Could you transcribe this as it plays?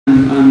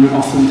and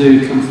often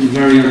do come from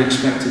very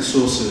unexpected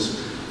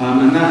sources.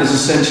 And that is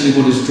essentially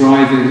what is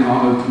driving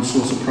our open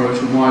source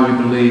approach and why we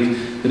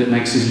believe that it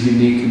makes us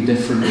unique and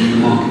different in the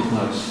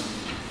marketplace.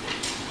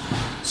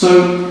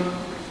 So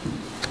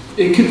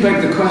it could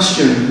beg the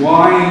question,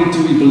 why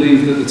do we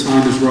believe that the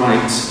time is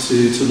right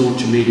to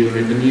launch a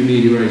new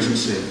media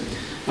agency?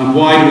 And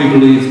why do we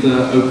believe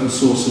that open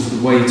source is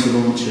the way to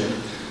launch it?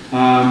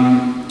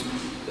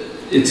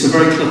 It's a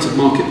very cluttered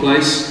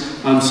marketplace,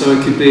 so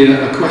it could be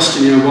a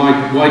question,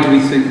 why do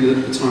we think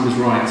that the time is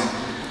right?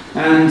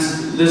 And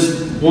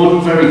there's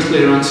one very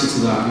clear answer to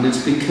that, and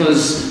it's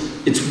because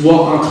it's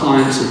what our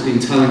clients have been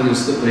telling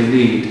us that they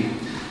need.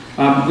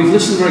 We've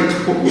listened very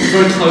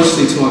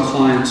closely to our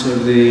clients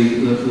over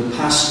the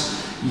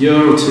past year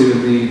or two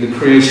in the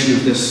creation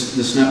of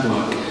this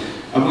network,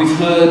 and we've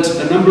heard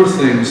a number of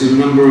things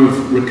and a number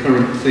of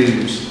recurrent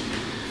themes.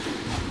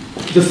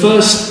 The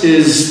first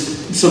is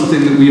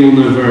something that we all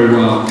know very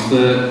well.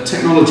 The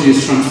technology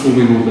is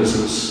transforming all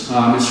business.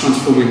 It's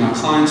transforming our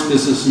clients'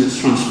 business and it's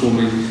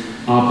transforming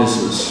our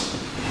business.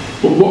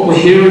 But what we're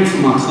hearing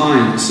from our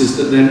clients is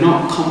that they're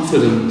not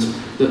confident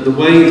that the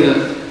way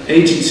that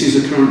agencies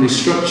are currently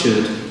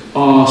structured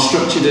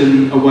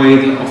in a way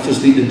that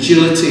offers the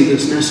agility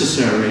that's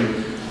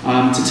necessary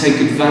to take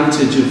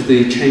advantage of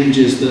the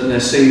changes that they're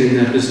seeing in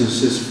their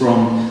businesses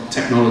from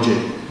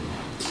technology.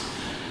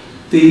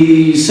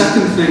 The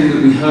second thing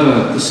that we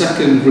heard, the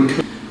second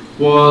recurrence,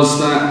 was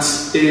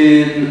that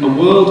in a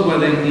world where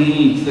they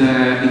need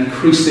their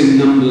increasing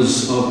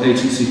numbers of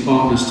agency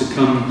partners to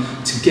come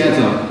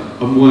together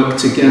and work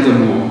together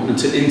more and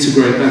to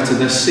integrate better,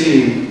 they're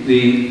seeing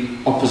the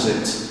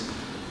opposite.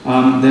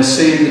 They're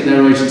seeing that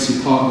their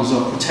agency partners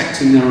are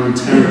protecting their own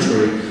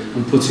territory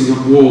and putting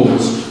up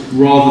walls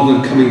rather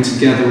than coming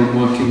together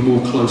and working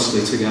more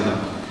closely together.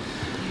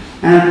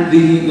 And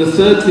the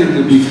third thing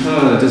that we've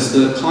heard is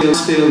that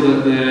clients feel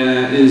that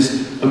there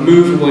is a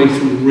move away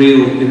from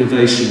real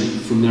innovation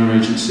from their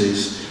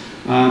agencies.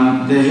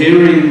 They're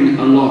hearing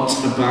a lot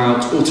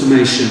about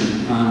automation,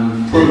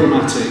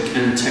 programmatic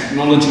and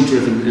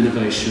technology-driven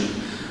innovation.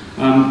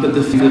 But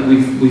the thing that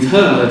we've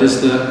heard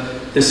is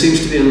that there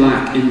seems to be a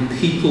lack in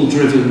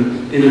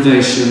people-driven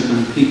innovation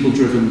and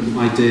people-driven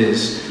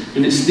ideas.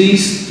 And it's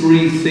these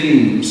three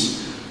themes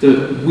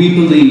that we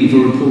believe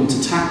are important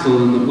to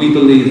tackle, and that we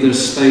believe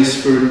there's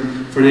space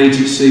for an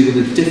agency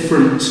with a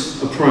different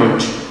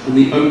approach and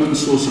the open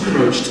source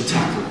approach to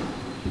tackle.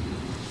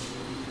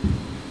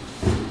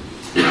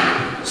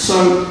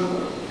 So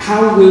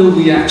how will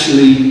we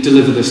actually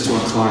deliver this to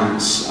our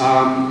clients?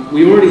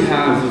 We already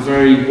have a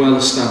very well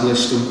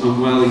established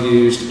and well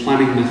used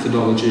planning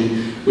methodology,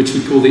 which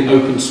we call the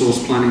open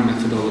source planning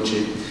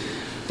methodology.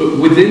 But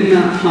within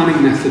that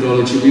planning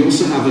methodology, we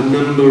also have a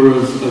number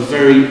of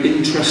very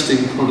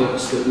interesting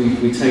products that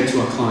we take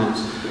to our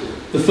clients.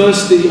 The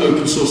first, the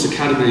Open Source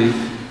Academy.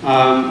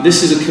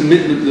 This is a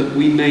commitment that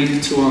we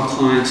make to our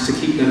clients to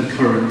keep them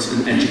current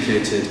and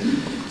educated.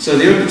 So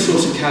the Open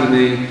Source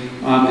Academy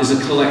is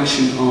a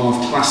collection of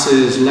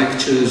classes,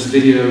 lectures,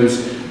 videos,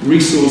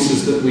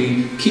 resources that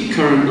we keep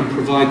current and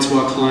provide to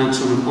our clients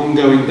on an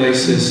ongoing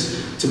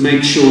basis to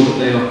make sure that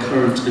they are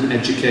current and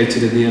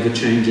educated in the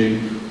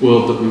ever-changing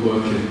world that we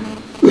work in.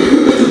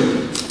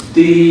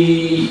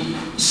 The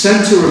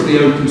centre of the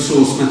open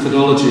source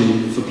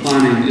methodology for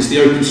planning is the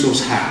open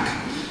source hack.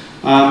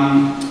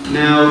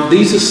 Now,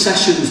 these are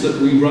sessions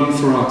that we run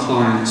for our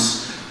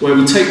clients where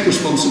we take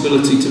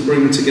responsibility to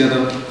bring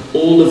together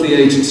all of the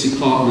agency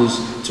partners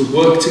to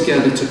work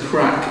together to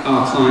crack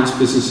our clients'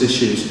 business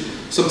issues.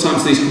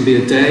 Sometimes these can be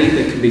a day,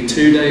 they can be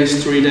 2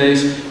 days, 3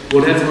 days,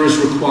 whatever is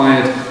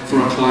required for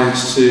our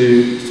clients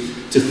to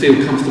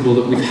feel comfortable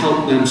that we've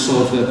helped them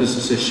solve their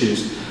business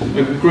issues.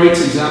 A great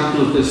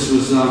example of this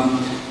was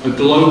a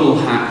global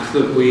hack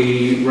that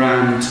we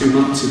ran 2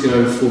 months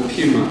ago for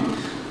Puma,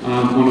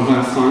 one of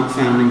our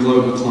founding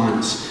global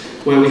clients,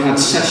 where we had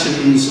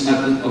sessions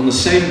on the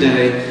same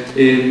day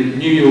in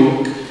New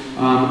York,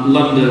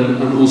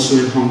 London and also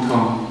in Hong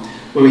Kong,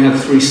 where we had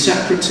 3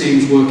 separate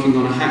teams working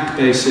on a hack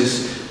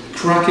basis,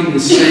 cracking the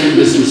same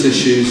business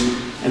issues.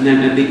 And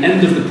then at the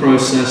end of the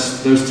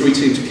process, those 3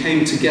 teams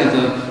came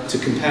together to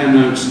compare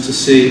notes and to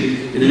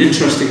see, in an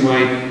interesting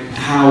way,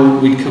 how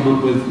we'd come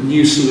up with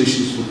new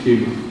solutions for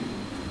Puma.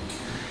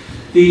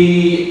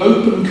 The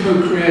Open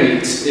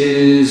Co-Create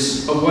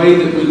is a way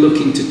that we're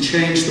looking to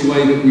change the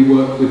way that we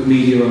work with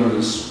media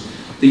owners.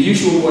 The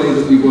usual way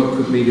that we work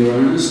with media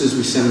owners is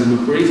we send them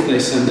a brief, they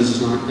send us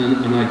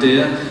an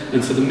idea,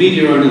 and for the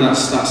media owner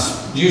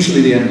that's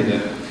usually the end of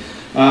it.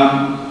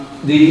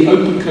 The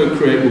Open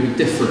Co-Create will be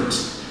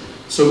different.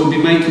 So we'll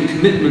be making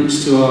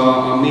commitments to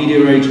our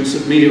media agents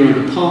and media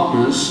owner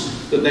partners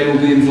that they will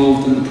be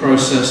involved in the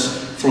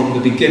process from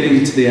the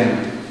beginning to the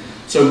end.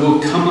 So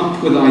we'll come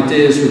up with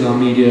ideas with our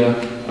media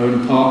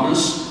owner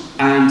partners,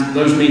 and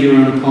those media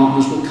owner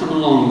partners will come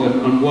along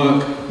and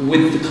work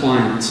with the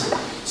client.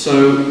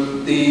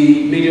 So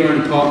the media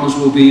owner partners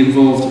will be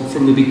involved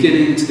from the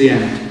beginning to the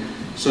end.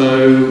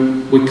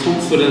 So we're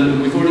confident,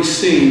 and we've already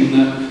seen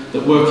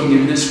that working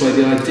in this way,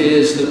 the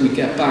ideas that we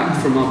get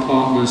back from our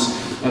partners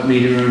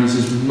media owners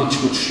is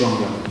much, much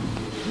stronger.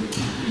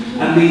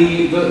 And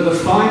the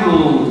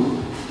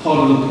final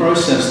part of the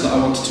process that I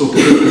want to talk a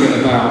little bit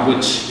about,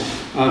 which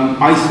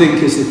I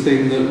think is the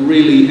thing that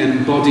really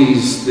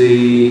embodies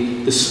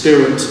the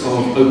spirit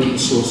of open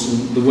source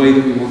and the way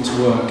that we want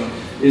to work,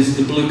 is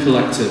the Blue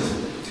Collective.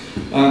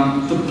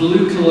 The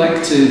Blue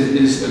Collective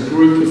is a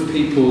group of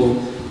people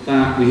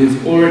that we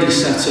have already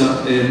set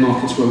up in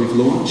markets where we've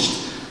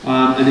launched,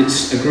 and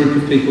it's a group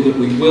of people that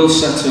we will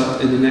set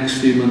up in the next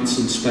few months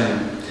in Spain.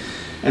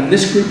 And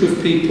this group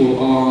of people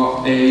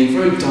are a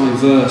very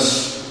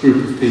diverse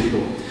group of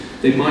people.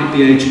 They might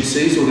be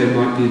agencies or they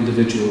might be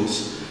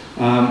individuals.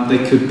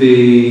 They could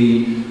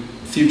be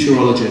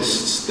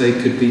futurologists, they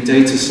could be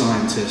data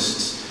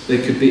scientists, they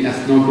could be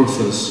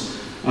ethnographers.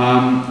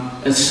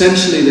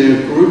 Essentially, they're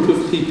a group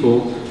of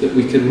people that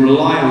we can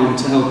rely on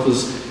to help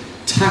us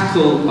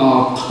tackle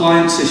our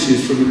clients'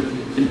 issues from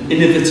an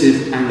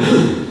innovative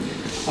angle.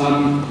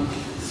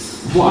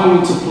 What I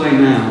want to play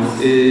now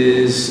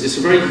is it's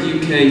a very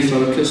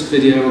UK-focused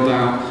video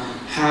about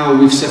how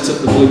we've set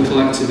up the Blue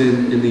Collective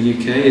in the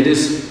UK. It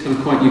is kind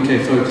of quite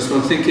UK-focused,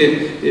 but I think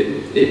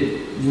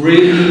it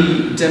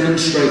really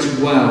demonstrates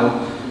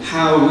well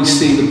how we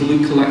see the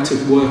Blue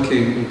Collective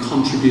working and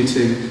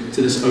contributing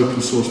to this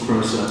open source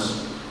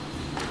process.